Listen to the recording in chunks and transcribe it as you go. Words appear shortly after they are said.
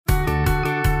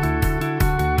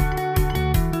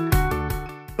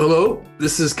Hello,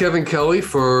 this is Kevin Kelly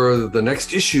for the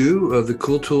next issue of the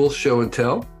Cool Tools Show and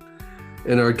Tell.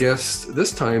 And our guest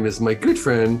this time is my good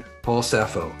friend, Paul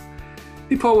Saffo.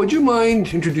 Hey, Paul, would you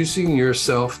mind introducing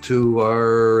yourself to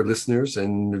our listeners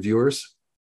and viewers?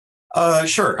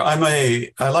 Sure.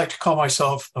 I like to call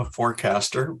myself a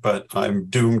forecaster, but I'm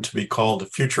doomed to be called a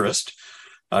futurist.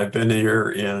 I've been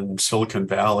here in Silicon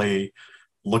Valley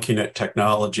looking at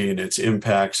technology and its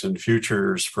impacts and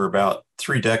futures for about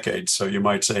 3 decades. So you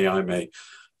might say I'm a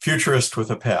futurist with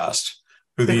a past,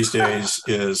 who these days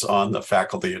is on the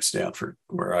faculty at Stanford,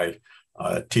 where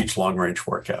I teach long-range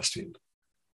forecasting.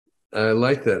 I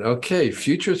like that. Okay,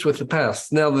 futures with the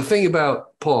past. Now, the thing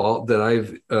about Paul that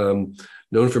I've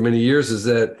known for many years is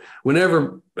that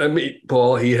whenever I meet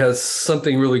Paul, he has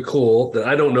something really cool that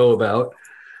I don't know about.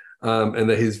 And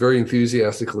that he's very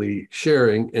enthusiastically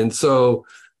sharing. And so,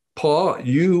 Paul,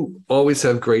 you always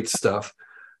have great stuff.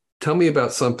 Tell me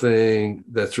about something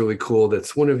that's really cool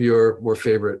that's one of your more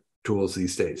favorite tools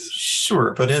these days.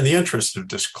 Sure, but in the interest of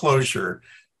disclosure,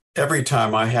 every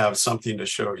time I have something to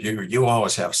show you, you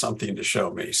always have something to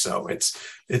show me. So it's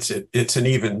an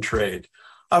even trade.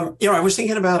 I was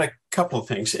thinking about a couple of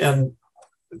things and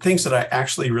things that I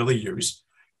actually really use.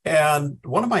 And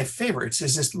one of my favorites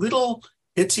is this little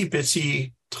itsy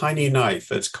bitsy tiny knife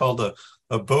that's called a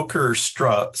Boker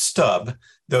stub,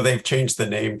 though they've changed the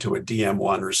name to a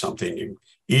DM1 or something. You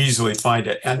easily find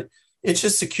it. And it's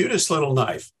just the cutest little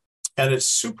knife. And it's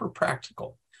super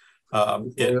practical.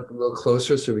 Get up a little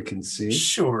closer so we can see.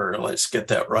 Sure. Let's get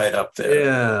that right up there.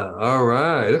 Yeah. All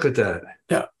right. Look at that.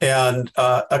 Yeah. And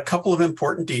a couple of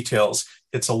important details.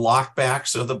 It's a lock back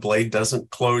so the blade doesn't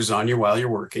close on you while you're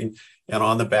working. And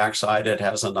on the back side, it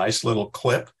has a nice little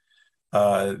clip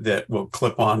that will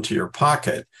clip onto your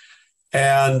pocket.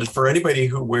 And for anybody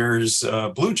who wears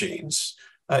blue jeans,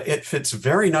 it fits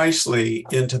very nicely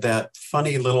into that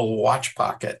funny little watch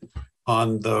pocket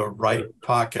on the right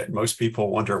pocket. Most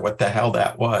people wonder what the hell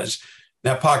that was.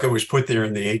 That pocket was put there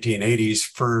in the 1880s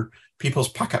for people's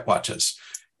pocket watches.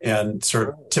 And sort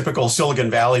of typical Silicon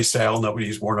Valley style,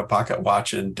 nobody's worn a pocket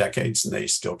watch in decades and they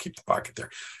still keep the pocket there.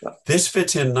 This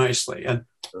fits in nicely. And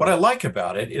what I like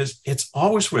about it is it's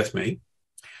always with me.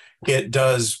 It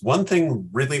does one thing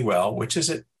really well, which is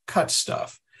it cuts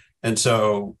stuff. And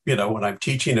so, when I'm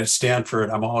teaching at Stanford,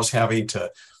 I'm always having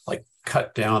to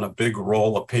cut down a big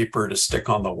roll of paper to stick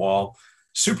on the wall.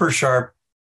 Super Sharp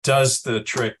does the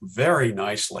trick very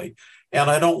nicely. And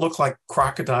I don't look like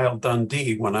Crocodile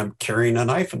Dundee when I'm carrying a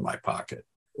knife in my pocket.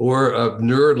 Or a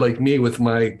nerd like me with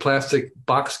my plastic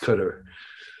box cutter.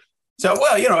 So,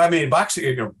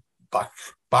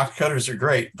 box cutters are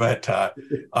great, but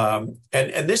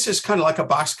and this is kind of like a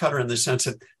box cutter in the sense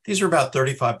that these are about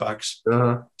 $35.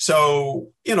 Uh-huh. So,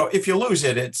 if you lose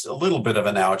it, it's a little bit of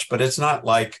an ouch, but it's not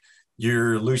like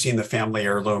you're losing the family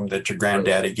heirloom that your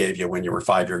granddaddy gave you when you were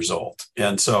 5 years old.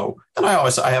 And so, and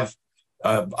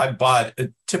I bought a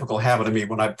typical habit of me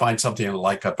when I find something I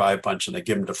like, I buy a bunch and I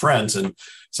give them to friends. And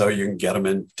so you can get them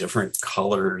in different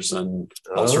colors and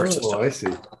all sorts of stuff. I see.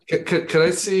 Can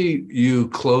I see you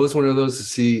close one of those to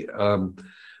see? Because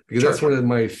Sure. That's one of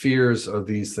my fears of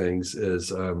these things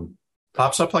is.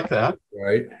 Pops up like that.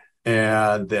 Right.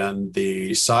 And then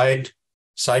the side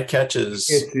catch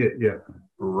is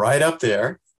right up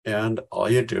there. And all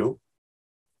you do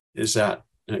is that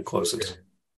and it closes. Okay.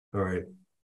 All right.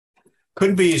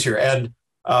 Couldn't be easier. And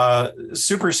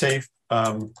super safe.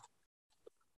 And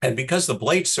because the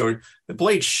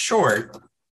blade's short,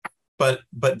 but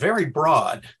very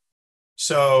broad.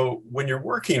 So when you're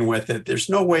working with it, there's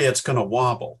no way it's going to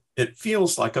wobble. It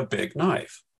feels like a big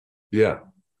knife. Yeah.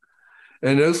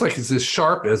 And it looks like it's as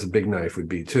sharp as a big knife would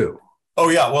be too. Oh,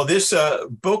 yeah. Well, this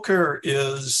Boker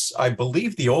is, I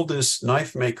believe, the oldest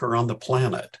knife maker on the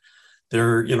planet.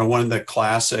 They're, one of the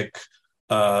classic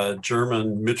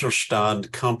German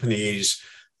Mittelstand companies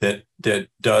that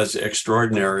does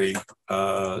extraordinary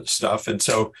stuff. And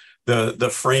so the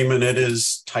frame in it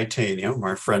is titanium.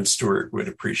 Our friend Stuart would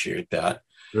appreciate that.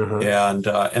 Uh-huh.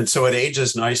 And so it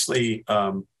ages nicely.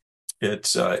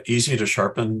 It's easy to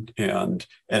sharpen, and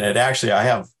it actually, I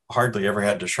have hardly ever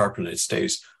had to sharpen it. It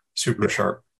stays super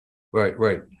sharp.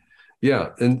 Right. Yeah.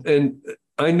 And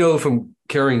I know from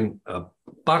carrying a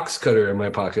box cutter in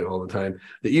my pocket all the time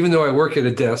that even though I work at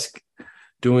a desk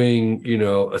doing,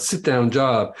 a sit-down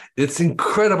job, it's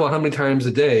incredible how many times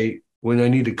a day when I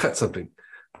need to cut something,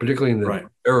 particularly in the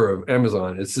era of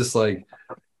Amazon, it's just like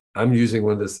I'm using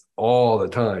one of this all the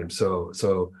time. So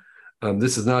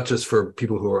this is not just for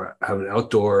people who have an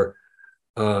outdoor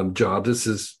job. This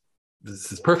is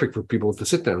perfect for people with a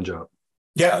sit-down job.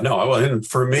 Yeah, no, well, and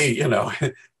for me,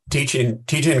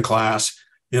 teaching class,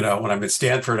 when I'm at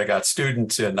Stanford, I got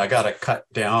students and I got to cut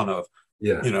down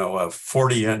Yeah. a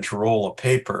 40-inch roll of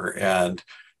paper and,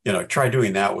 try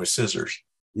doing that with scissors.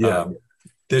 Yeah.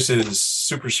 This is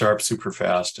super sharp, super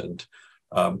fast. And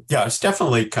it's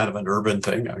definitely kind of an urban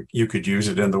thing. You could use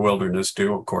it in the wilderness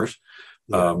too, of course.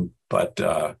 Yeah.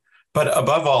 But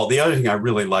above all, the other thing I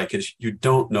really like is you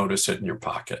don't notice it in your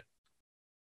pocket,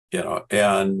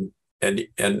 and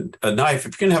a knife,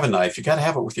 if you're going to have a knife, you got to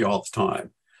have it with you all the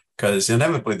time, because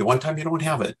inevitably the one time you don't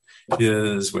have it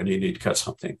is when you need to cut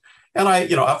something. And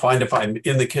I find if I'm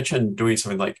in the kitchen doing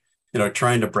something like,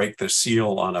 trying to break the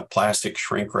seal on a plastic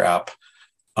shrink wrap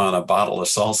on a bottle of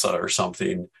salsa or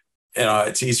something,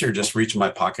 it's easier to just reach in my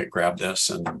pocket, grab this,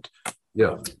 and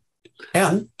Yeah.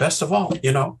 and best of all,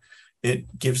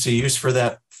 it gives a use for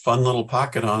that fun little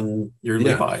pocket on your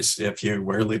Yeah. Levi's if you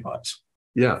wear Levi's.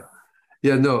 Yeah.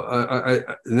 Yeah. No,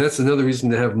 and that's another reason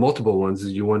to have multiple ones,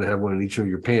 is you want to have one in each of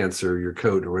your pants or your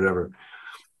coat or whatever.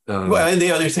 Well, and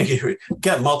the other thing, you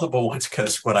get multiple ones,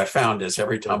 because what I found is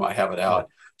every time I have it out,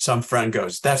 some friend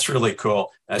goes, "That's really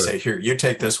cool." And I say, "Here, you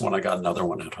take this one. I got another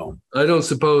one at home." I don't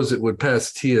suppose it would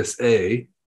pass TSA.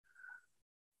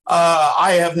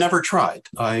 I have never tried.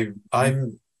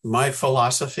 My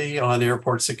philosophy on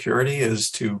airport security is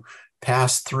to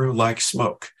pass through like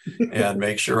smoke and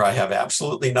make sure I have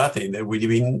absolutely nothing that would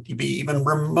be even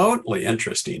remotely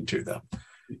interesting to them.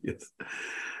 Yes.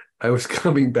 I was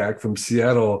coming back from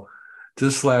Seattle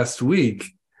just last week,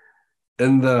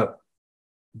 and the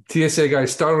TSA guy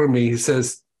startled me. He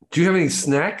says, "Do you have any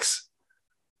snacks?"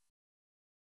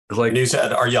 I was like, And you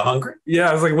said, "Are you hungry?" "Yeah."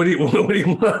 I was like, what do you want?"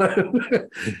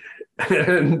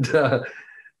 And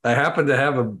I happened to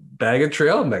have a bag of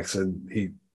trail mix, and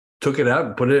he took it out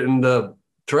and put it in the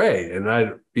tray. And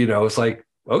it's like,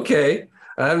 okay,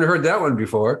 I haven't heard that one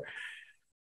before.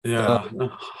 Yeah.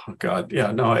 Oh, God.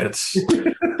 Yeah. No, it's.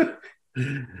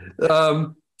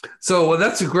 So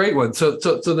that's a great one. So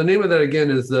the name of that again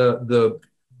is the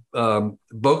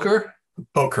Boker.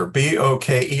 Boker,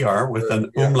 Boker, with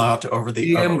an umlaut over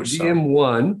the O.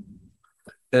 DM1.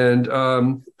 And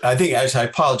I think, as I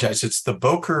apologize, it's the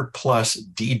Boker plus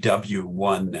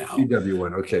DW1 now.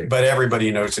 DW1, okay. But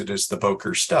everybody knows it as the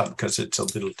Boker stub because it's a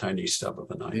little tiny stub of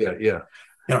a knife. Yeah.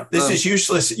 This is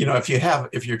useless.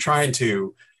 If you're trying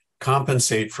to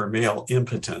compensate for male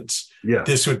impotence,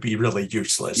 this would be really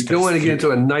useless. You don't want to get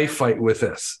into a knife fight with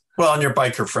this. Well, and your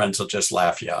biker friends will just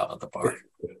laugh you out of the bar.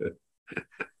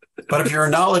 But if you're a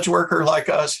knowledge worker like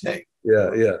us, hey.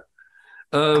 Yeah.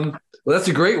 Well, that's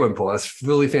a great one, Paul. That's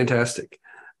really fantastic.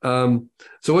 So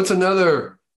what's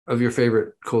another of your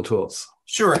favorite cool tools?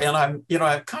 Sure. And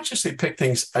I've consciously picked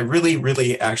things I really,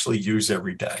 really actually use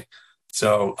every day.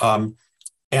 So,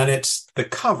 and it's the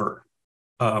cover.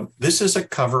 This is a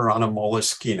cover on a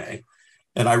Moleskine.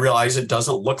 And I realize it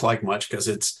doesn't look like much because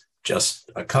it's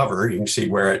just a cover. You can see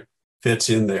where it fits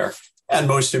in there. And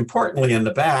most importantly, in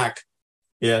the back,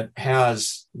 it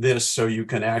has this so you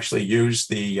can actually use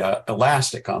the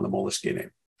elastic on the Moleskine.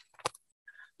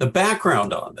 The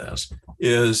background on this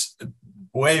is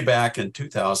way back in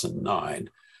 2009,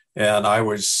 and I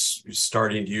was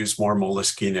starting to use more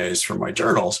Moleskines for my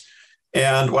journals.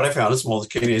 And what I found is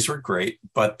Moleskines were great,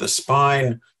 but the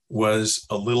spine was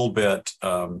a little bit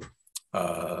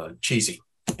cheesy.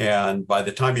 And by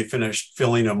the time you finished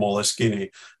filling a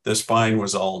Moleskine, the spine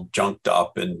was all junked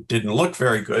up and didn't look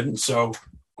very good. And so,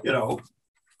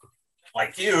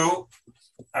 like so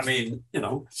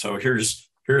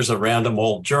here's a random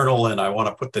old journal, and I want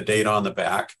to put the date on the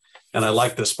back. And I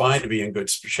like the spine to be in good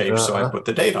shape, so I put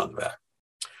the date on the back.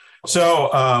 So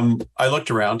I looked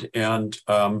around, and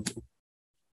I'll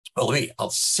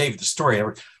save the story.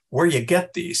 Where you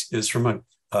get these is from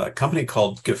a company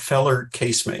called Gefeller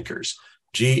Casemakers,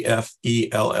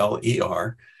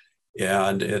 Gefeller,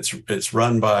 and it's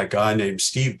run by a guy named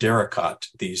Steve Derricott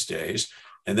these days,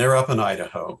 and they're up in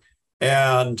Idaho,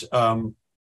 and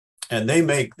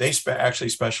they actually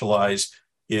specialize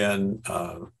in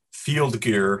field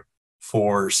gear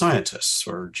for scientists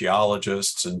or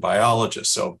geologists and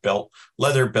biologists. So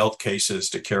leather belt cases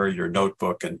to carry your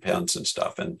notebook and pens and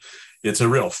stuff. And it's a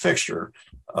real fixture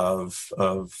of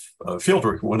field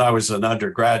work. When I was an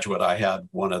undergraduate, I had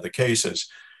one of the cases.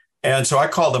 And so I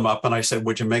called them up and I said,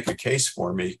 "Would you make a case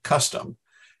for me custom?"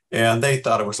 And they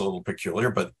thought it was a little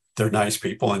peculiar, but they're nice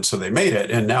people. And so they made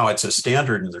it. And now it's a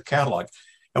standard in their catalog.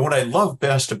 And what I love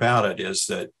best about it is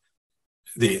that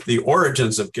the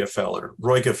origins of Gefeller.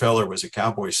 Roy Gefeller was a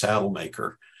cowboy saddle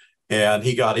maker, and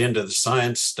he got into the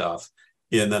science stuff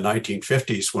in the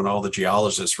 1950s when all the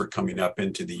geologists were coming up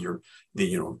into the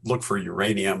look for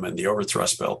uranium and the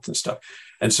overthrust belt and stuff.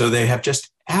 And so they have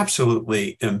just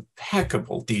absolutely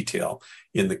impeccable detail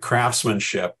in the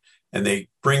craftsmanship. And they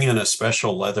bring in a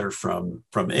special leather from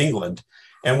England.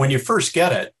 And when you first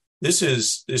get it, this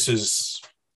is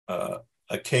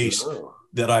a case Oh,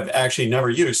 that I've actually never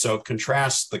used. So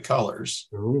contrast the colors.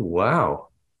 wow.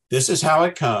 This is how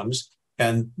it comes,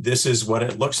 and this is what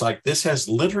it looks like. This has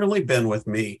literally been with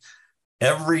me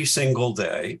every single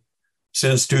day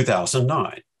since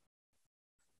 2009.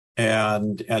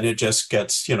 And it just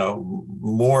gets,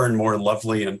 more and more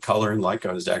lovely in color, and like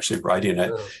I was actually writing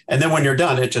it. Yeah. And then when you're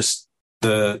done, it just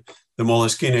the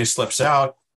Moleskine slips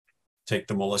out. Take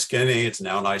the Moleskine, it's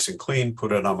now nice and clean,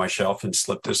 put it on my shelf and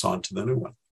slip this onto the new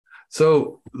one.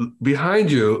 So behind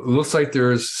you, it looks like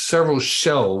there's several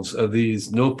shelves of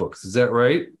these notebooks. Is that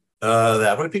right?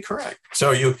 That would be correct.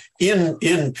 So you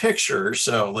in picture.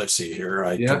 So let's see here.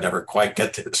 I can never quite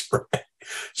get this right.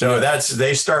 So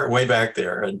they start way back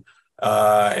there, and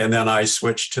then I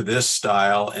switch to this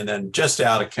style, and then just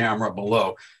out of camera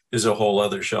below is a whole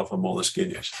other shelf of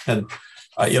Moleskines. And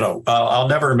I'll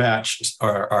never match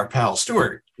our pal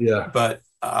Stuart. Yeah. But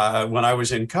when I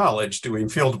was in college doing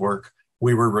field work,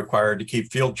 we were required to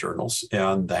keep field journals,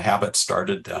 and the habit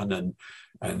started then,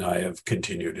 and I have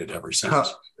continued it ever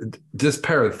since. Just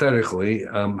parenthetically,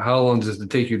 how long does it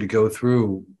take you to go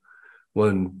through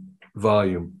one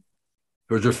volume,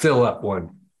 or to fill up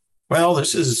one? Well,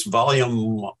 this is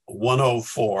volume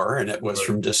 104, and it was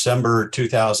from December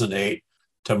 2008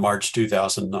 to March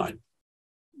 2009.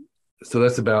 So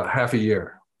that's about half a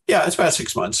year. Yeah, it's about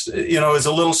 6 months. It's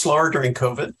a little slower during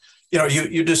COVID.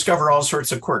 You discover all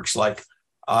sorts of quirks. Like,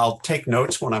 I'll take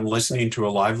notes when I'm listening to a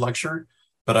live lecture,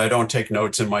 but I don't take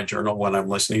notes in my journal when I'm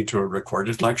listening to a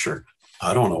recorded lecture.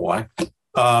 I don't know why.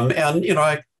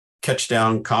 I catch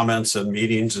down comments and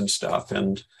meetings and stuff.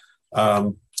 And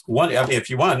if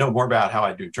you want to know more about how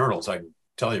I do journals, I can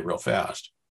tell you real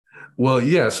fast. Well,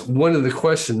 yes. One of the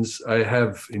questions I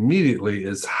have immediately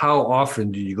is, how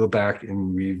often do you go back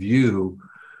and review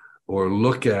or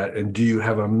look at, and do you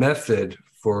have a method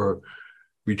for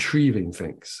retrieving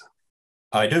things?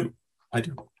 I do.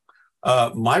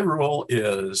 My rule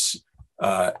is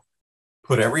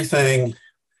put everything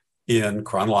in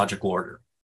chronological order.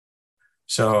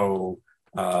 So,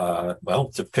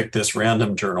 to pick this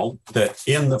random journal, that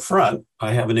in the front,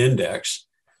 I have an index.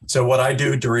 So what I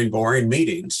do during boring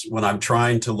meetings when I'm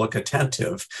trying to look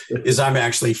attentive is I'm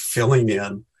actually filling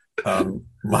in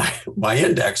my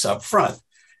index up front.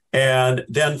 And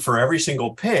then for every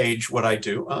single page, what I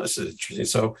do, this is interesting.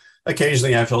 So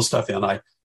occasionally I fill stuff in.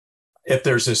 If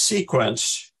there's a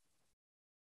sequence,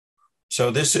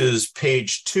 so this is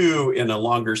page 2 in a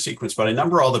longer sequence, but I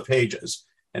number all the pages,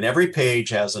 and every page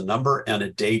has a number and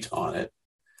a date on it.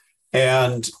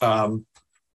 And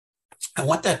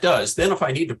what that does, then if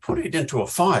I need to put it into a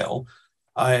file,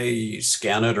 I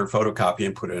scan it or photocopy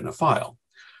and put it in a file.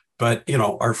 But,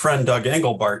 our friend Doug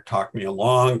Engelbart taught me a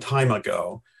long time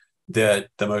ago that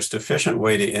the most efficient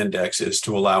way to index is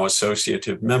to allow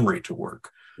associative memory to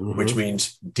work, which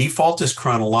means default is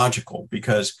chronological,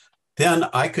 because then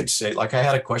I could say, like, I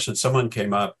had a question, someone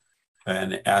came up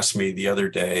and asked me the other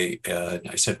day, and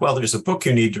I said, well, there's a book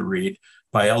you need to read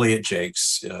by Elliot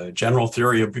Jakes, General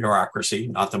Theory of Bureaucracy,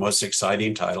 not the most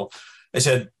exciting title. I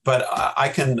said, but I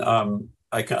can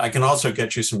also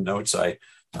get you some notes.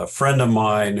 A friend of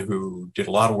mine who did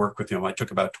a lot of work with him, I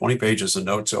took about 20 pages of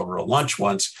notes over a lunch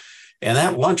once, and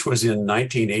that lunch was in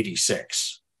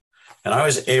 1986. And I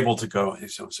was able to go,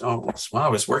 I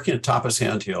was working at Tapas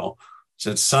Sand Hill. It's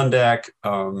at Sundeck.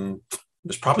 It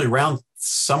was probably around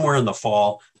somewhere in the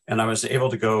fall. And I was able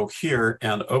to go here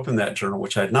and open that journal,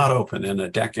 which I had not opened in a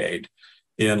decade,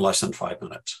 in less than 5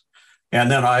 minutes. And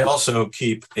then I also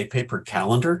keep a paper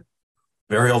calendar.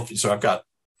 So I've got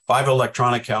 5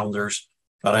 electronic calendars,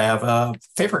 but I have a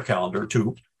paper calendar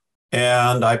too.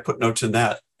 And I put notes in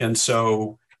that. And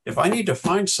so if I need to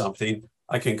find something,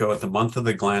 I can go at the month of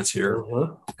the glance here,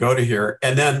 go to here.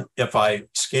 And then if I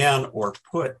scan or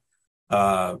put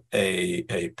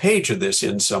a page of this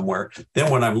in somewhere, then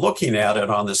when I'm looking at it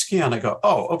on the scan, I go,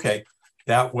 oh, okay,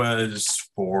 that was,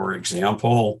 for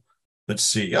example, let's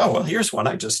see. Oh, well, here's one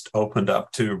I just opened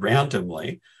up to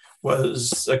randomly,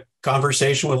 was a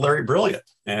conversation with Larry Brilliant.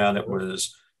 And it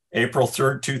was April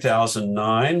 3rd,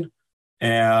 2009.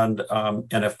 And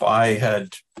if I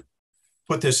had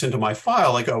put this into my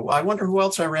file, I go, I wonder who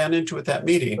else I ran into at that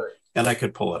meeting, and I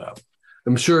could pull it up.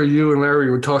 I'm sure you and Larry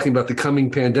were talking about the coming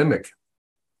pandemic.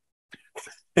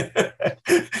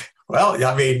 Well,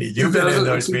 I mean, you've been in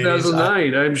those meetings.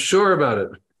 2009, I'm sure about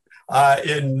it.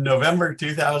 In November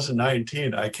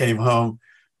 2019, I came home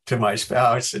to my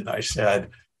spouse and I said,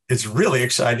 it's really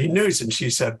exciting news. And she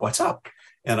said, what's up?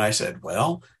 And I said,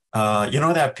 well,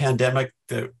 that pandemic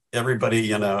that everybody,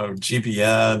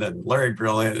 GBN and Larry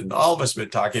Brilliant and all of us have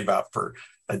been talking about for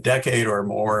a decade or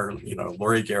more,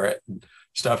 Lori Garrett and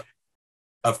stuff.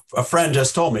 A friend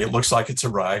just told me it looks like it's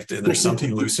arrived and there's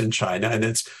something loose in China and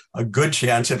it's a good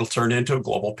chance it'll turn into a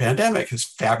global pandemic. It's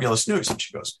fabulous news. And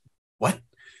she goes, what?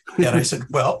 And I said,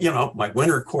 well, my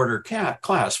winter quarter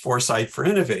class, Foresight for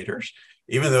Innovators,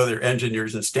 even though they're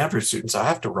engineers and Stanford students, I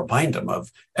have to remind them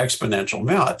of exponential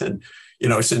math. And,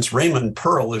 since Raymond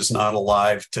Pearl is not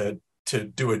alive to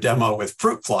do a demo with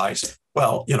fruit flies,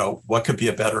 well, what could be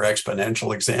a better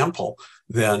exponential example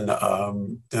than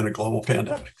a global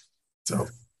pandemic? So,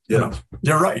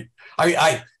 you're right.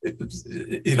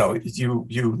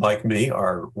 You like me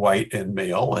are white and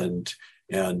male and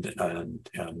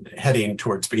heading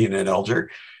towards being an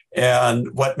elder.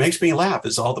 And what makes me laugh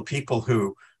is all the people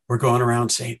who were going around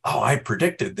saying, "Oh, I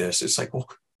predicted this." It's like, well,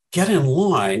 get in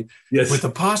line. Yes. With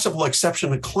the possible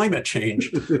exception of climate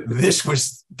change, this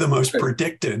was the most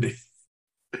predicted.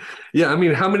 Yeah,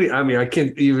 I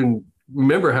can't even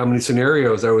remember how many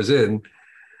scenarios I was in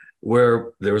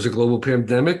where there was a global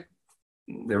pandemic.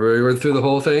 Everybody went through the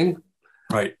whole thing.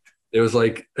 Right. It was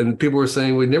like, and people were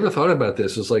saying, we never thought about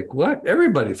this. It's like, what?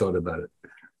 Everybody thought about it.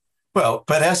 Well,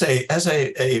 but as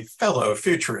a fellow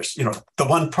futurist, the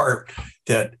one part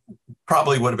that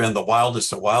probably would have been the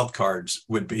wildest of wild cards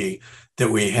would be that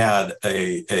we had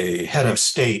a head of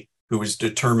state who was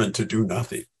determined to do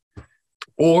nothing.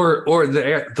 Or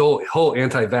the whole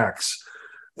anti-vax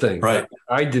thing. Right.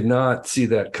 I did not see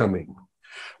that coming.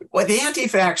 Well, the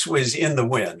anti-vax was in the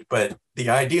wind, but the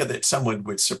idea that someone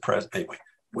would suppress, anyway,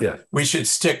 we should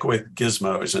stick with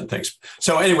gizmos and things.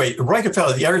 So anyway,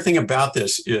 Rockefeller, the other thing about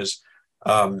this is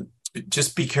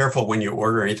just be careful when you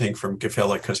order anything from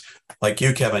Gefälle, because like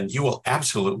you, Kevin, you will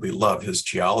absolutely love his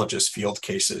geologist field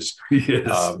cases,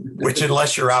 yes. Which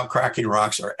unless you're out cracking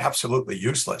rocks are absolutely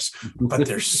useless, but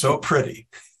they're so pretty.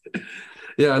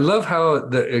 Yeah, I love how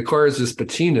it acquires this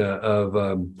patina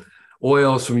of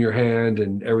oils from your hand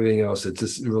and everything else. It's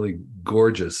just really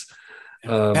gorgeous.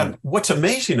 And what's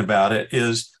amazing about it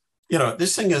is,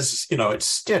 this thing is, it's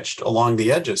stitched along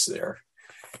the edges there.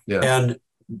 Yeah. And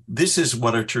this is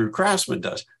what a true craftsman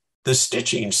does. The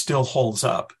stitching still holds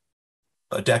up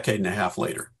a decade and a half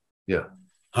later. Yeah.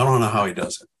 I don't know how he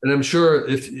does it. And I'm sure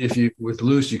if you with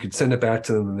loose, you could send it back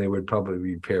to them and they would probably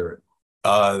repair it.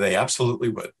 They absolutely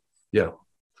would. Yeah.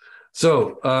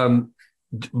 So,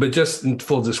 but just in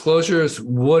full disclosures,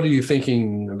 what are you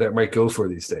thinking that might go for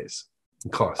these days?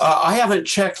 Cost? I haven't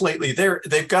checked lately.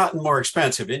 They've gotten more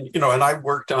expensive, and and I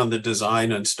worked on the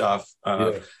design and stuff,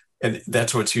 and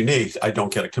that's what's unique. I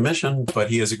don't get a commission, but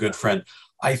he is a good friend.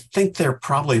 I think they're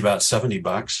probably about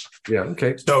 $70. Yeah.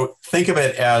 Okay. So think of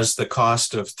it as the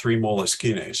cost of 3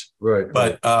 Moleskines. Right.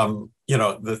 But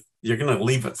you're going to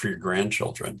leave it for your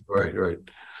grandchildren. Right. Right.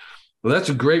 Well, that's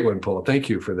a great one, Paul. Thank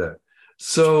you for that.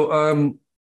 So,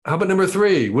 how about number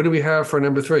 3? What do we have for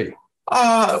number 3?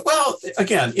 Well,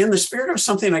 again, in the spirit of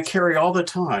something I carry all the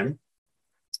time,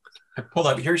 I pulled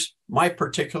up. Here's my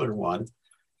particular one.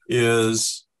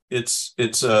 It's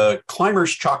a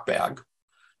climber's chalk bag.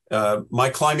 My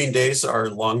climbing days are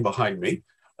long behind me.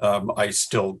 I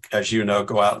still, as you know,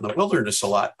 go out in the wilderness a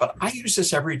lot, but I use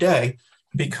this every day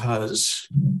because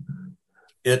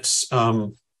it's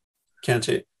got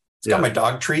my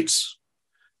dog treats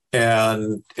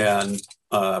and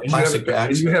plastic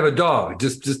bags. And you have a dog,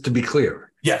 just to be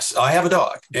clear. Yes, I have a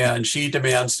dog, and she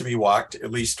demands to be walked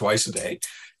at least twice a day,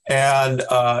 and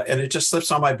it just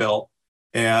slips on my belt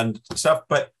and stuff.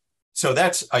 But so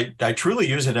I truly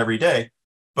use it every day.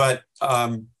 But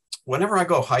whenever I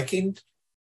go hiking,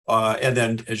 and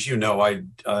then as you know, I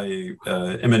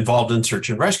am involved in search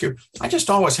and rescue, I just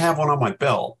always have one on my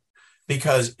belt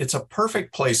because it's a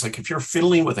perfect place. Like if you're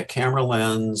fiddling with a camera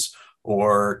lens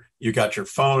or you got your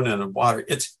phone in the water,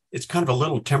 it's kind of a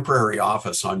little temporary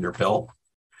office on your belt.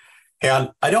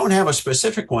 And I don't have a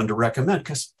specific one to recommend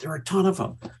because there are a ton of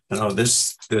them.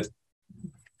 This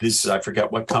I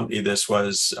forget what company this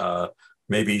was,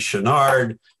 maybe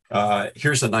Chenard.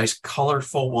 Here's a nice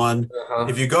colorful one. Uh-huh.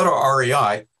 If you go to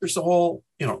REI, there's a whole,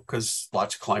 because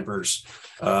lots of climbers,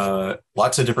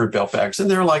 lots of different belt bags,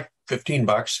 and they're like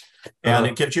 $15, and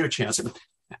it gives you a chance.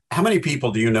 How many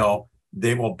people do you know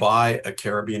they will buy a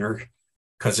carabiner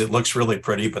because it looks really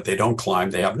pretty, but they don't climb?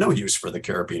 They have no use for the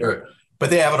carabiner, but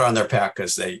they have it on their pack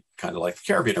because they kind of like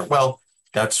the carabiner. Well,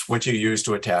 that's what you use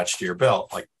to attach to your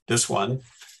belt, like this one,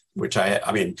 which I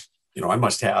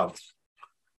must have,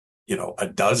 a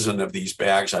dozen of these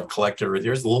bags I've collected.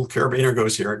 There's the little carabiner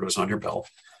goes here, it goes on your belt.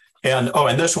 And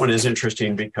this one is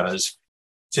interesting because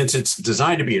since it's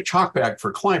designed to be a chalk bag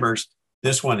for climbers,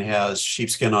 This one has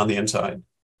sheepskin on the inside.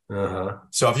 Uh-huh.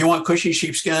 So if you want cushy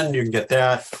sheepskin, you can get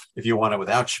that. If you want it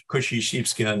without cushy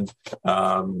sheepskin,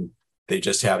 they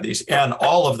just have these. And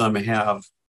all of them have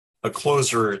a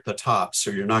closer at the top,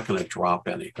 so you're not going to drop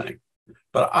anything.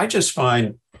 But I just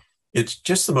find it's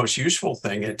just the most useful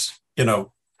thing. It's,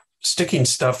 sticking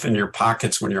stuff in your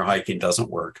pockets when you're hiking doesn't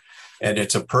work. And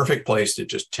it's a perfect place to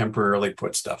just temporarily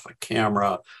put stuff, a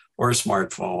camera or a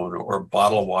smartphone or a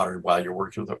bottle of water while you're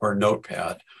working with, or a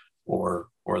notepad or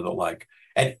the like.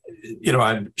 And,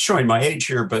 I'm showing my age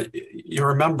here, but you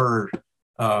remember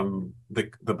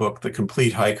the book, The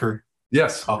Complete Hiker?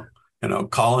 Yes.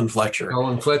 Colin Fletcher.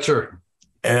 Colin Fletcher.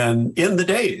 And in the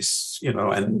days,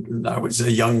 and I was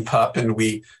a young pup and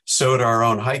we sewed our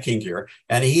own hiking gear.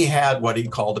 And he had what he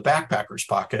called a backpacker's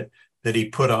pocket that he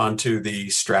put onto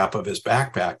the strap of his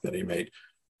backpack that he made.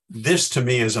 This to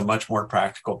me is a much more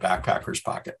practical backpacker's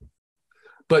pocket.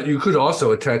 But you could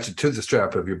also attach it to the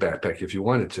strap of your backpack if you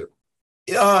wanted to.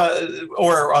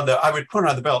 Or I would put it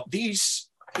on the belt.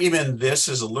 Even this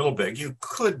is a little big. You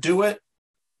could do it,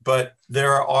 but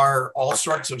there are all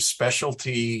sorts of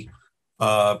specialty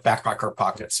backpacker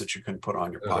pockets that you can put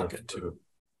on your pocket too.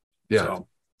 Yeah, so,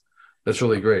 that's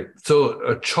really great. So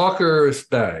a chalker's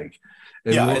bag.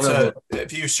 And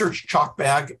if you search chalk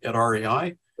bag at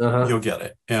REI, you'll get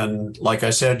it. And like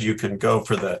I said, you can go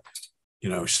for the,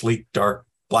 sleek, dark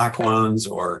black ones,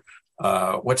 or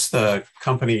what's the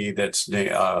company that's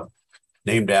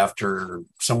named after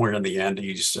somewhere in the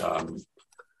Andes?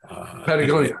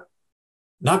 Patagonia.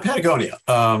 Not Patagonia.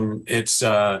 It's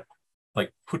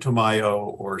like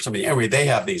Putumayo or something. Anyway, they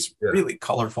have these really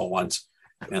colorful ones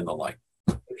and the like.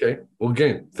 Okay. Well,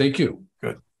 again, thank you.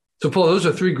 Good. So, Paul, those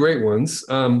are 3 great ones.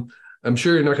 I'm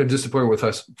sure you're not going to disappoint with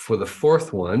us for the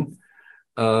 4th one.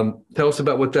 Tell us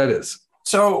about what that is.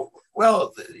 So,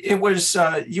 well, it was,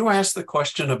 you asked the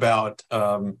question about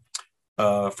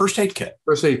first aid kit.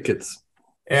 First aid kits.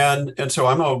 And so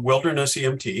I'm a wilderness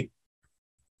EMT,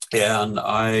 and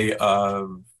I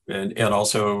and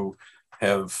also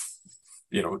have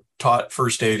taught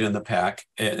first aid in the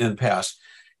past,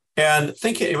 and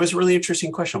thinking it was a really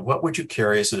interesting question. What would you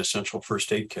carry as an essential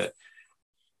first aid kit?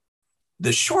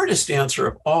 The shortest answer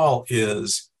of all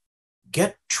is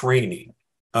get training.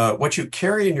 What you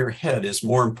carry in your head is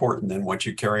more important than what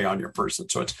you carry on your person.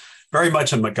 So it's very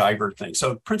much a MacGyver thing.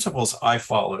 So principles I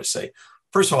follow say,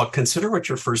 first of all, consider what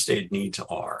your first aid needs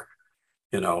are.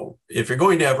 If you're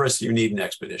going to Everest, you need an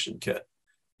expedition kit.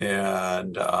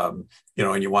 And, and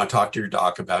you want to talk to your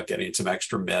doc about getting some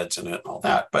extra meds in it and all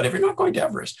that. But if you're not going to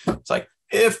Everest, it's like,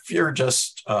 if you're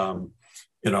just,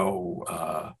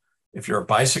 if you're a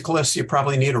bicyclist, you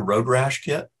probably need a road rash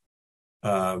kit,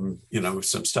 some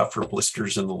stuff for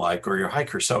blisters and the like, or your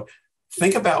hiker. So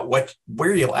think about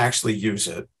where you'll actually use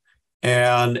it,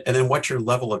 and then what your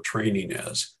level of training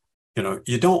is.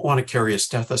 You don't want to carry a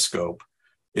stethoscope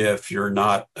if you're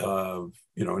not,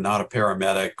 not a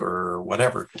paramedic or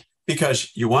whatever,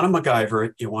 because you want to MacGyver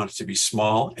it, you want it to be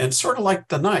small, and sort of like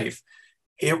the knife,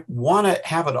 you want to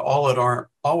have it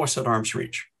always at arm's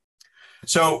reach.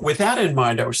 So with that in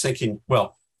mind, I was thinking,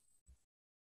 well,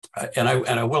 and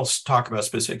I will talk about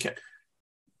specific,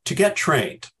 to get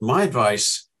trained, my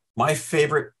advice, my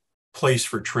favorite place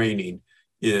for training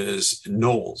is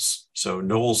NOLS. So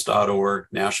NOLS.org,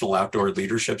 National Outdoor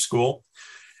Leadership School.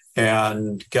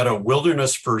 And get a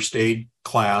wilderness first aid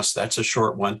class. That's a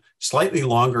short one. Slightly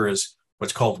longer is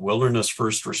what's called wilderness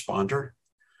first responder.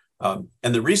 And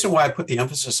the reason why I put the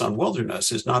emphasis on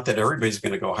wilderness is not that everybody's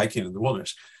going to go hiking in the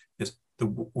wilderness. Is the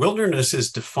wilderness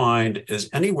is defined as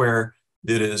anywhere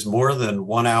that is more than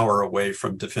 1 hour away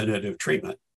from definitive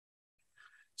treatment.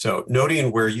 So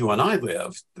noting where you and I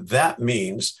live, that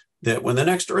means that when the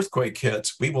next earthquake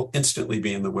hits, we will instantly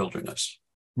be in the wilderness.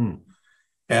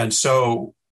 And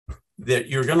so that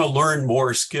you're going to learn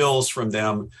more skills from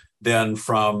them than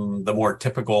from the more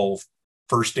typical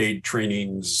first aid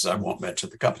trainings. I won't mention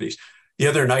the companies. The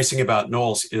other nice thing about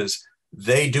NOLS is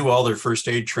they do all their first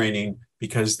aid training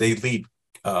because they lead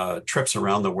trips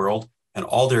around the world, and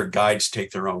all their guides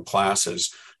take their own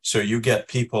classes. So you get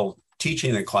people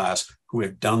teaching the class who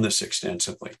have done this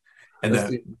extensively. And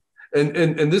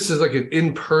this is like an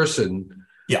in-person.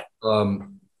 Yeah.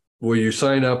 Where you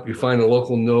sign up, you find a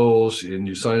local NOLS, and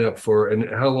you sign up for, and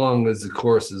how long is the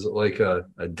course? Is it like a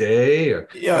day? Or?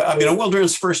 Yeah, I mean, a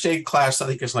wilderness first aid class, I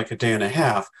think is like a day and a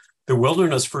half. The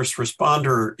wilderness first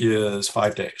responder is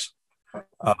 5 days.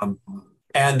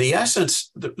 And the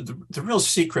essence, the real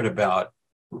secret about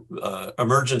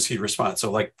emergency response.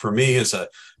 So like for me as a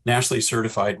nationally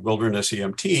certified wilderness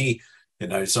EMT,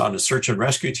 and I was on a search and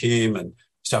rescue team and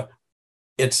stuff,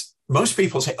 it's most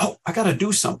people say, oh, I got to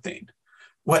do something.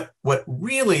 what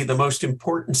really the most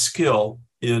important skill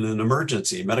in an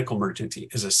emergency, medical emergency,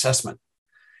 is assessment.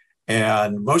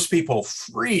 And most people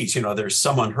freeze. There's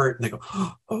someone hurt and they go,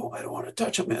 oh, I don't want to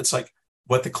touch them. It's like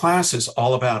what the class is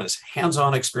all about is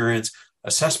hands-on experience,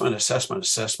 assessment, assessment,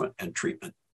 assessment, and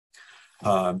treatment.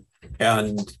 And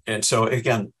so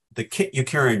again, the kit you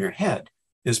carry in your head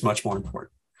is much more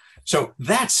important. So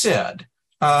that said,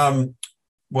 I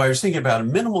was thinking about a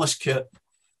minimalist kit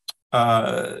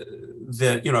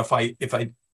that,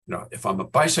 if I'm a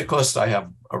bicyclist, I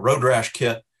have a road rash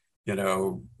kit,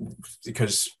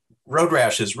 because road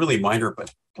rash is really minor,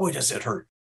 but boy, does it hurt.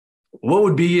 What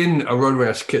would be in a road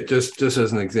rash kit, just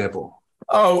as an example?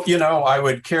 Oh, I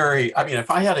would carry,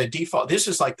 if I had a default, this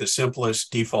is like the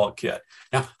simplest default kit.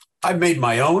 Now, I've made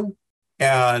my own,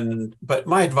 but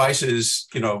my advice is,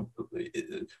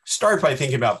 start by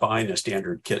thinking about buying a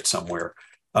standard kit somewhere.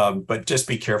 But just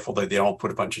be careful that they don't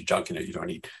put a bunch of junk in it you don't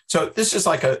need. So this is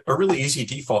like a really easy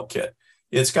default kit.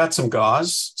 It's got some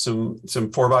gauze, some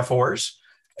 4x4s,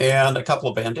 and a couple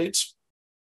of Band-Aids.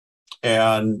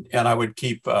 And I would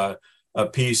keep a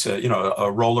piece,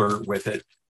 a roller with it.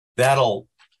 That'll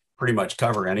pretty much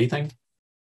cover anything.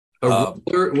 A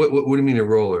roller? What do you mean a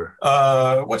roller?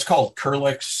 What's called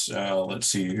Kerlix. Let's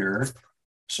see here.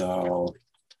 So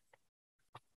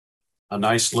a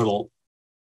nice little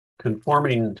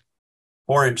conforming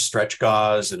 4-inch stretch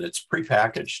gauze, and it's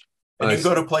prepackaged. And you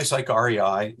go to a place like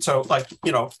REI. So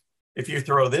if you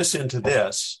throw this into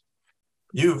this,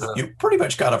 you've pretty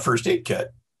much got a first aid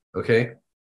kit. Okay.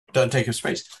 Doesn't take up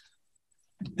space.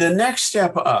 The next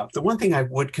step up, the one thing I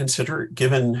would consider,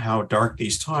 given how dark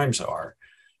these times are,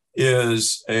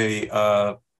 is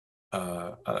what's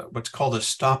called a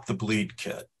stop the bleed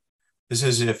kit. This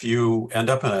is if you end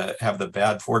up have the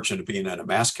bad fortune of being in a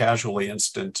mass casualty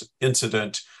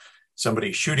incident,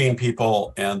 somebody shooting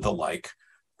people and the like,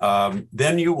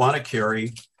 then you want to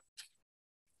carry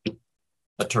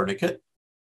a tourniquet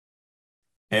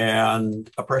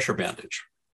and a pressure bandage.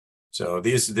 So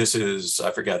this is,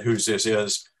 I forget whose this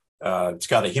is. It's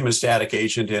got a hemostatic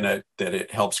agent in it that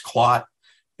it helps clot,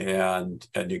 and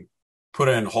you put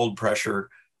in hold pressure.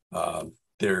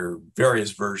 There are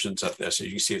various versions of this. As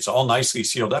you can see, it's all nicely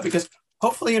sealed up because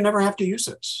hopefully you never have to use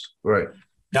this. Right.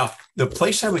 Now, the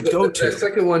place I would go to. The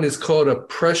second one is called a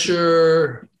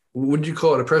pressure. Would you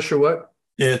call it a pressure what?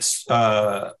 It's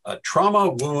a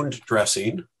trauma wound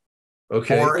dressing.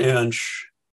 Okay. 4-inch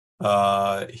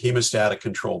hemostatic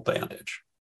controlled bandage.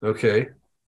 Okay.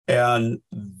 And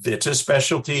it's a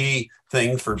specialty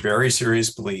thing for very serious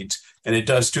bleeds. And it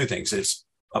does two things. It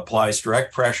applies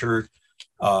direct pressure,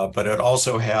 but it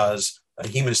also has a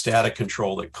hemostatic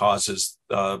control that causes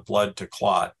blood to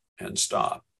clot and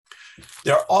stop.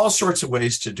 There are all sorts of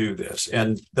ways to do this.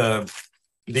 And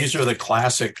these are the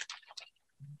classic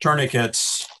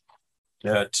tourniquets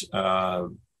that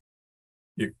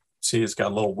you see it's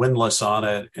got a little windlass on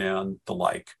it and the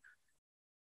like.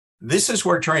 This is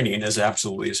where training is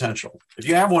absolutely essential. If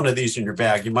you have one of these in your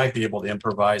bag, you might be able to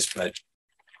improvise, but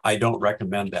I don't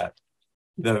recommend that.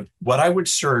 What I would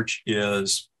search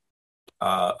is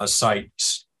a site.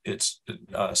 It's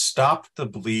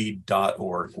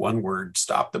stopthebleed.org. One word,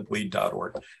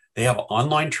 stopthebleed.org. They have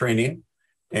online training,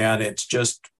 and it's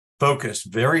just focused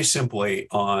very simply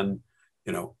on,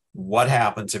 what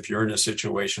happens if you're in a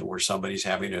situation where somebody's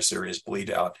having a serious bleed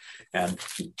out, and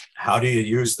how do you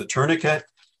use the tourniquet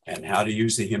and how to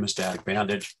use the hemostatic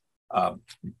bandage.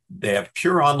 They have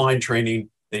pure online training.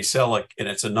 They sell and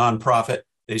it's a nonprofit.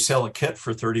 They sell a kit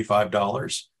for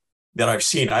 $35 that I've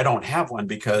seen. I don't have one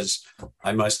because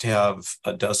I must have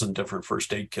a dozen different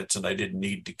first aid kits and I didn't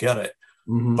need to get it.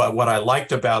 Mm-hmm. But what I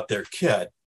liked about their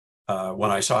kit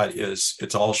when I saw it is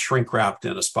it's all shrink wrapped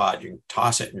in a spot. You can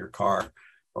toss it in your car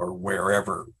or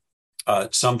wherever.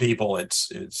 Some people,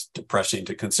 it's depressing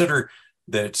to consider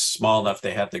that it's small enough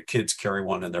they have the kids carry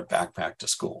one in their backpack to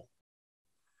school.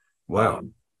 Wow.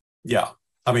 Yeah.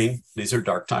 I mean, these are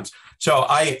dark times. So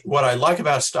what I like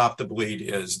about Stop the Bleed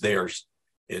is they're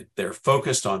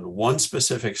focused on one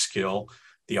specific skill.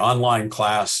 The online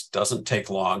class doesn't take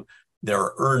long. There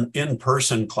are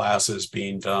in-person classes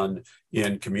being done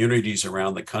in communities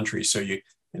around the country. So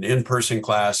an in-person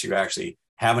class, you actually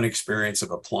have an experience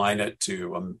of applying it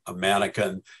to a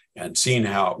mannequin and seeing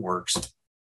how it works.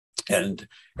 And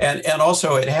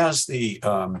also it has the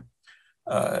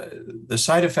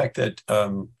side effect that,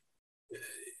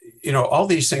 all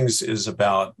these things is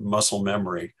about muscle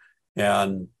memory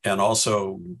and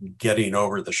also getting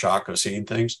over the shock of seeing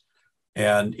things.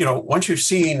 And, once you've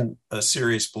seen a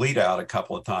serious bleed out a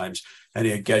couple of times and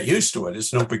you get used to it,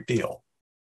 it's no big deal.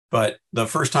 But the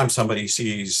first time somebody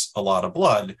sees a lot of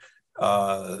blood,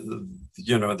 uh,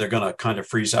 they're going to kind of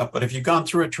freeze up. But if you've gone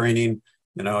through a training,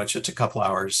 it's just a couple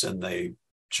hours and they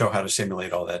show how to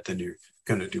simulate all that, then you're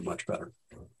going to do much better.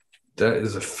 That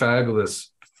is a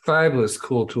fabulous, fabulous,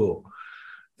 cool tool.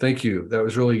 Thank you. That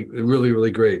was really, really,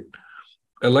 really great.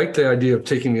 I like the idea of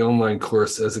taking the online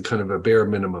course as a kind of a bare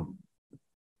minimum.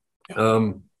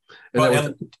 And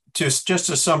just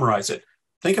to summarize it,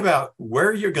 think about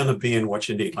where you're going to be and what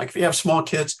you need. Like if you have small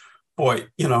kids, boy,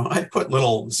 I put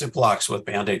little Ziplocs with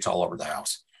Band-Aids all over the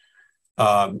house.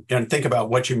 And think about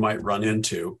what you might run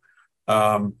into.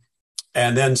 And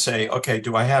then say, okay,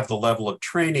 do I have the level of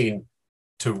training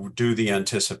to do the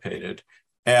anticipated?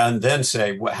 And then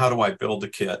say, how do I build a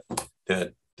kit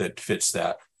that fits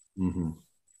that? Mm-hmm.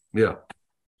 Yeah,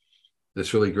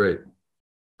 that's really great.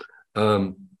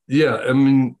 Yeah, I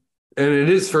mean, and it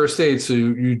is first aid, so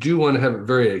you do want to have it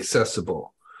very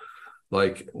accessible.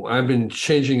 Like I've been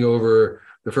changing over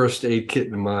the first aid kit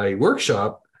in my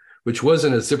workshop, which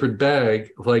wasn't a zippered bag.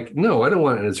 Like, no, I don't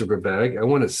want it in a zippered bag. I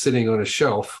want it sitting on a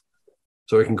shelf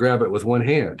so I can grab it with one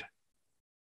hand.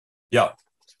 Yeah.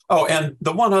 Oh, and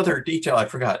the one other detail I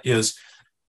forgot is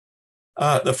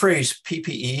the phrase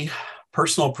PPE,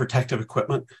 personal protective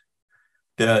equipment,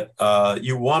 that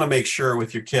you want to make sure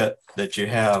with your kit that you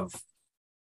have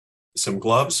some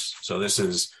gloves. So this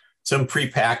is some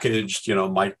prepackaged,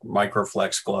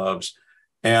 Microflex gloves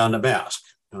and a mask.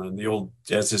 The old,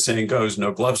 as the saying goes,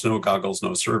 no gloves, no goggles,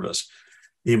 no service.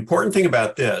 The important thing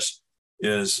about this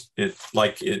is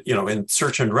in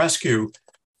search and rescue,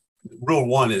 rule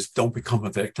one is don't become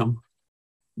a victim.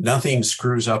 Nothing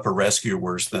screws up a rescue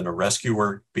worse than a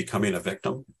rescuer becoming a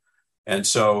victim. And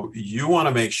so you want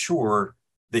to make sure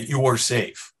that you are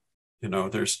safe.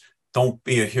 Don't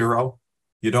be a hero.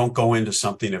 You don't go into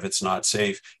something if it's not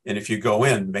safe. And if you go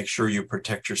in, make sure you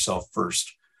protect yourself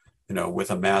first,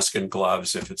 with a mask and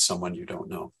gloves if it's someone you don't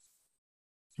know.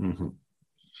 Mm-hmm.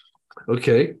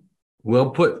 Okay, well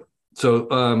put.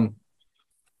 So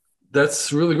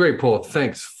that's really great, Paul.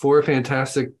 Thanks. 4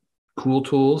 fantastic, cool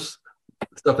tools,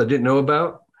 stuff I didn't know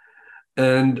about.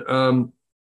 And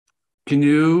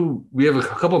we have a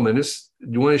couple minutes. Do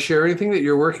you want to share anything that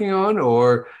you're working on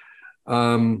or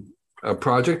a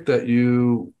project that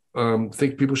you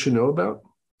think people should know about?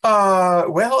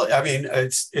 Well, I mean,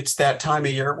 it's that time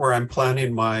of year where I'm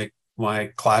planning my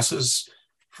classes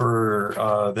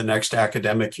for the next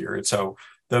academic year. And so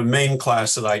the main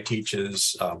class that I teach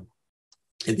is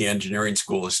in the engineering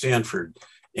school of Stanford,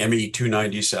 ME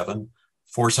 297,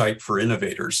 Foresight for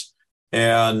Innovators.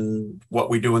 And what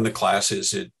we do in the class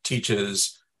is it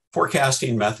teaches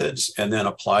forecasting methods and then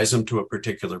applies them to a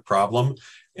particular problem.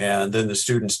 And then the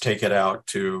students take it out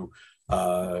to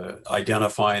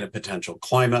identifying a potential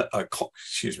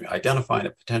identifying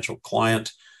a potential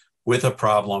client with a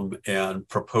problem and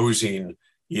proposing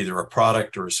either a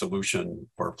product or a solution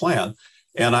or a plan.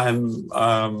 And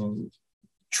I'm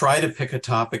try to pick a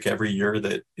topic every year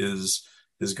that is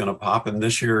going to pop. And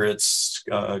this year it's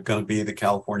going to be the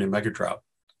California megadrought.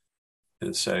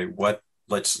 And say,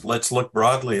 let's look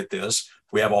broadly at this.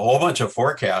 We have a whole bunch of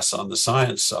forecasts on the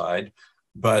science side,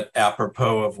 but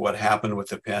apropos of what happened with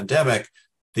the pandemic,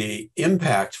 the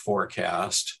impact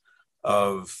forecast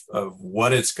of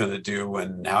what it's going to do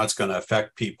and how it's going to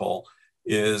affect people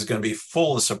is going to be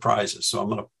full of surprises. So I'm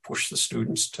going to push the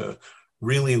students to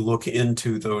really look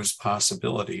into those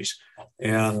possibilities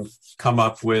and come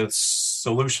up with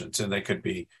solutions. And they could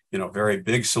be, very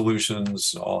big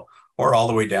solutions or all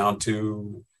the way down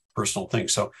to personal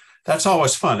things. So that's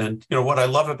always fun. And, what I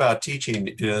love about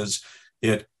teaching is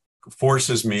it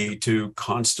forces me to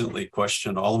constantly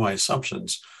question all of my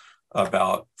assumptions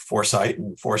about foresight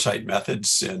and foresight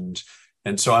methods. And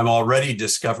so I'm already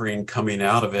discovering coming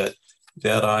out of it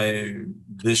that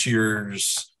this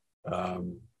year's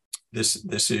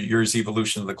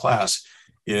evolution of the class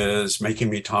is making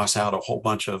me toss out a whole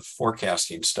bunch of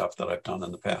forecasting stuff that I've done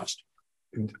in the past.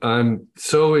 I'm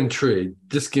so intrigued.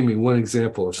 Just give me one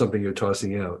example of something you're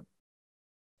tossing out.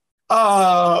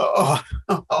 I'm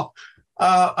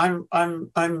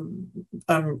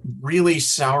really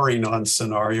souring on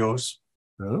scenarios.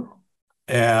 Oh.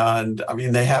 And I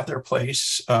mean, they have their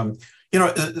place.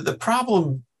 The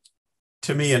problem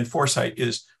to me in foresight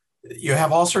is you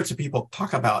have all sorts of people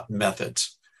talk about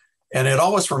methods. And it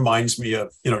always reminds me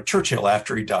of, Churchill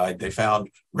after he died, they found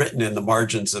written in the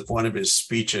margins of one of his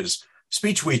speeches,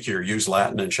 speech weaker, use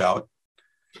Latin and shout.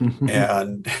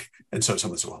 And so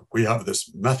someone said, well, we have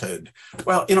this method.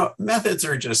 Well, methods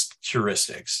are just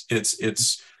heuristics.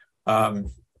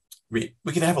 We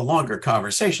could have a longer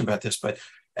conversation about this, but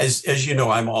as you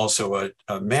know, I'm also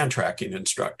a man tracking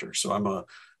instructor. So I'm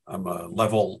a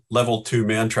level 2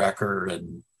 man tracker,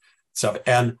 and stuff.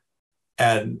 And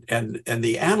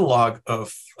the analog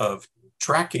of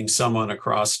tracking someone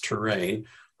across terrain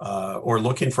or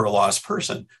looking for a lost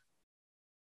person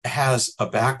has a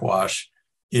backwash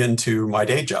into my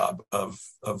day job of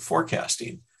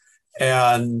forecasting.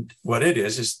 And what it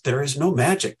is there is no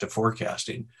magic to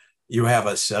forecasting. You have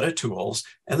a set of tools,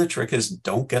 and the trick is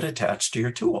don't get attached to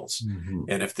your tools. Mm-hmm.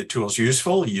 And if the tool's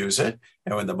useful, use it.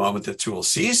 And when the moment the tool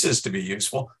ceases to be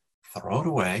useful, throw it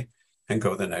away and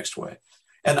go the next way.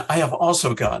 And I have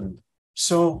also gotten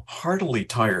so heartily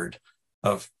tired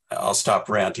of, I'll stop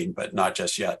ranting, but not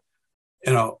just yet.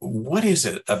 What is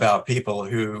it about people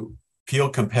who feel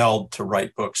compelled to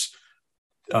write books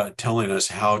telling us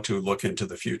how to look into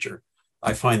the future?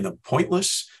 I find them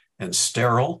pointless and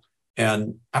sterile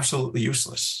and absolutely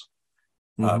useless.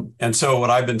 Mm-hmm. And so what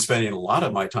I've been spending a lot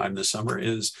of my time this summer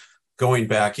is going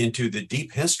back into the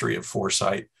deep history of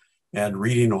foresight and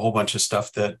reading a whole bunch of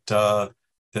stuff that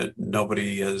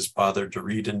nobody has bothered to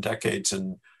read in decades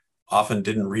and often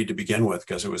didn't read to begin with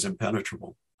because it was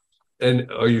impenetrable.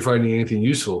 And are you finding anything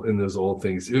useful in those old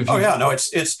things?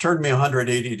 It's turned me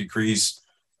 180 degrees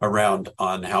around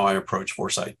on how I approach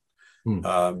foresight.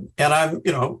 And I'm,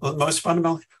 most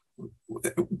fundamentally,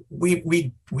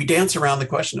 we dance around the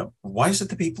question of why is it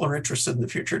that people are interested in the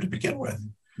future to begin with?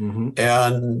 Mm-hmm.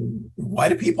 And why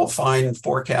do people find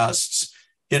forecasts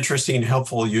interesting,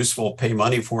 helpful, useful, pay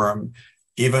money for them,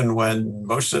 even when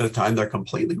most of the time they're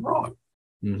completely wrong?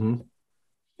 Mm-hmm.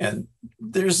 And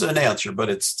there's an answer, but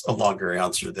it's a longer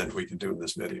answer than we can do in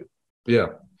this video. Yeah.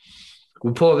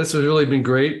 Well, Paul, this has really been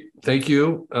great. Thank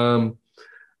you.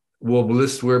 We'll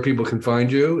list where people can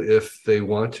find you if they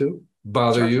want to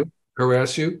bother you,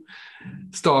 harass you,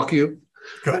 stalk you.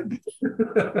 Good.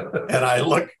 And I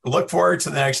look forward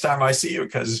to the next time I see you,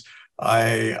 because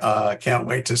I can't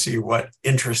wait to see what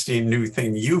interesting new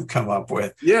thing you've come up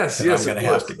with. Yes, I'm going to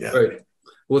have to get. Right.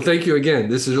 Well, thank you again.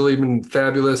 This has really been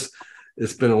fabulous.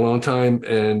 It's been a long time,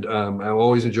 and I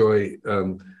always enjoy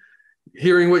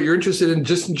hearing what you're interested in,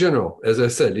 just in general, as I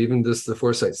said, even just the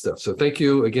foresight stuff. So thank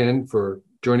you again for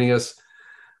joining us.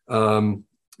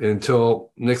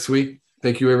 Until next week,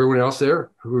 thank you everyone else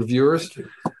there who are viewers.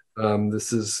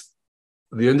 This is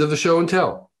the end of the show and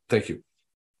tell. Thank you.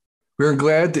 We're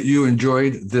glad that you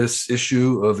enjoyed this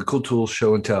issue of the Cool Tools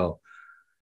Show and Tell.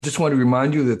 Just want to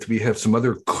remind you that we have some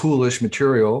other coolish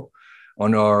material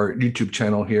on our YouTube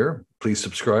channel here. Please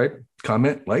subscribe,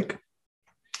 comment, like.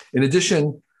 In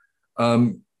addition,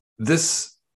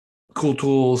 this Cool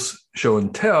Tools Show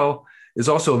and Tell is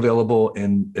also available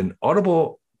in an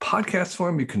Audible podcast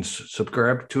form. You can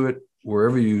subscribe to it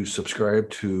wherever you subscribe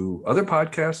to other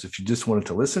podcasts if you just wanted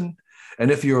to listen.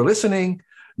 And if you're listening,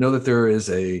 know that there is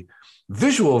a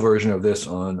visual version of this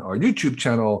on our YouTube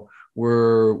channel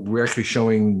where we're actually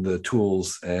showing the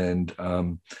tools, and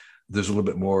there's a little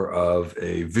bit more of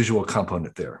a visual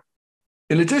component there.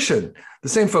 In addition, the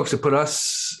same folks that put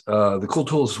us, the Cool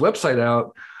Tools website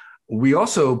out, we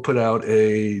also put out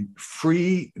a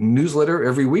free newsletter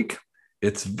every week.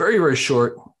 It's very, very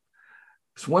short.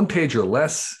 It's 1 page or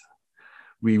less.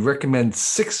 We recommend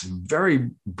 6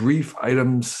 very brief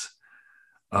items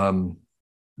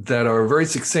that are very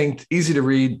succinct, easy to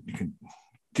read. You can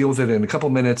deal with it in a couple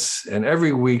minutes. And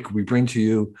every week we bring to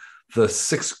you the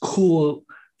 6 cool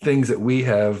things that we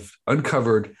have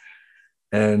uncovered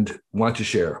and want to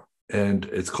share. And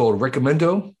it's called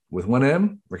Recommendo with 1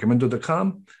 M,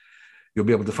 recommendo.com. You'll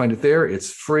be able to find it there.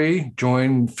 It's free.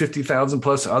 Join 50,000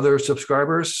 plus other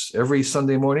subscribers every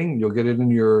Sunday morning. You'll get it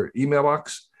in your email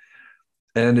box.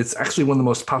 And it's actually one of the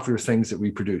most popular things that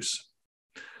we produce.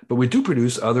 But we do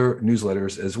produce other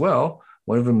newsletters as well.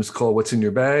 One of them is called What's in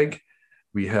Your Bag.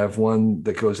 We have one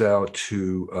that goes out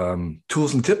to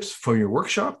tools and tips for your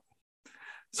workshop.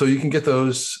 So you can get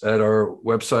those at our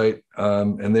website,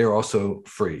 and they're also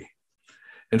free.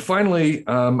 And finally,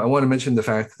 I want to mention the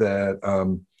fact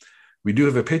that we do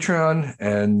have a Patreon,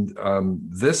 and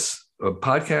this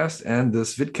podcast and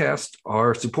this vidcast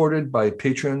are supported by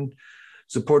Patreon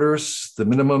supporters. The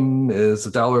minimum is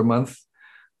 $1 a month.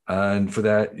 And for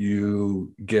that,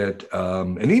 you get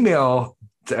an email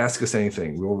to ask us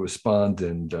anything. We'll respond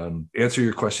and answer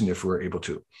your question if we're able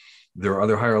to. There are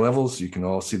other higher levels. You can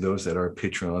all see those at our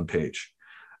Patreon page.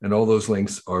 And all those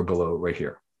links are below right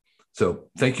here. So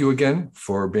thank you again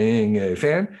for being a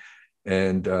fan.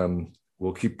 And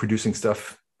we'll keep producing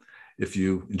stuff if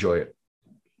you enjoy it.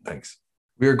 Thanks.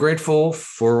 We are grateful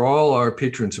for all our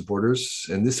Patreon supporters.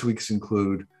 And this week's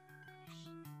include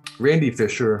Randy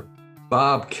Fisher,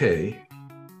 Bob K.,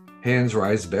 Hans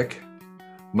Reisbeck,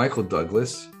 Michael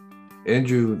Douglas,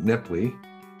 Andrew Nepley,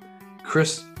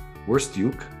 Chris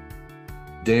Wurstiuk,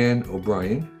 Dan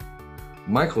O'Brien,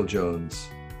 Michael Jones,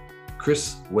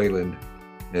 Chris Wayland,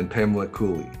 and Pamela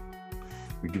Cooley.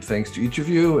 We give thanks to each of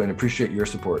you and appreciate your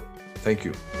support. Thank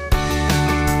you.